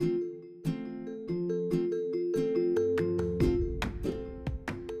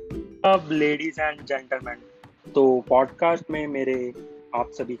अब ladies and gentleman, तो podcast में मेरे आप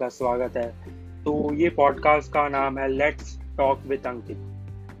सभी का स्वागत है। तो ये पॉडकास्ट का नाम है लेट्स टॉक विद अंकित।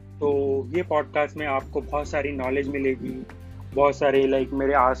 तो ये पॉडकास्ट में आपको बहुत सारी नॉलेज मिलेगी, बहुत सारे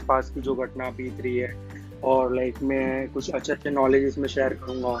मेरे आसपास की जो घटना बीत रही है, और मैं कुछ अच्छे अच्छे नॉलेज इसमें शेयर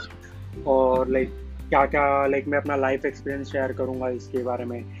करूँगा। और क्या क्या मैं अपना लाइफ एक्सपीरियंस शेयर करूँगा इसके बारे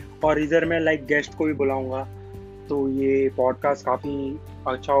में। और इधर मैं गेस्ट को भी बुलाऊँगा। तो ये पॉडकास्ट काफ़ी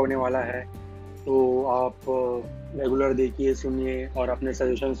अच्छा होने वाला है। तो आप रेगुलर देखिए, सुनिए और अपने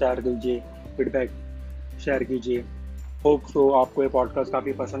सजेशन शेयर कीजिए, फीडबैक शेयर कीजिए। होप सो आपको ये पॉडकास्ट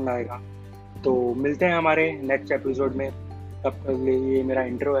काफ़ी पसंद आएगा। तो मिलते हैं हमारे नेक्स्ट एपिसोड में। तब तक के लिए ये मेरा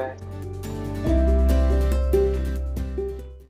इंट्रो है।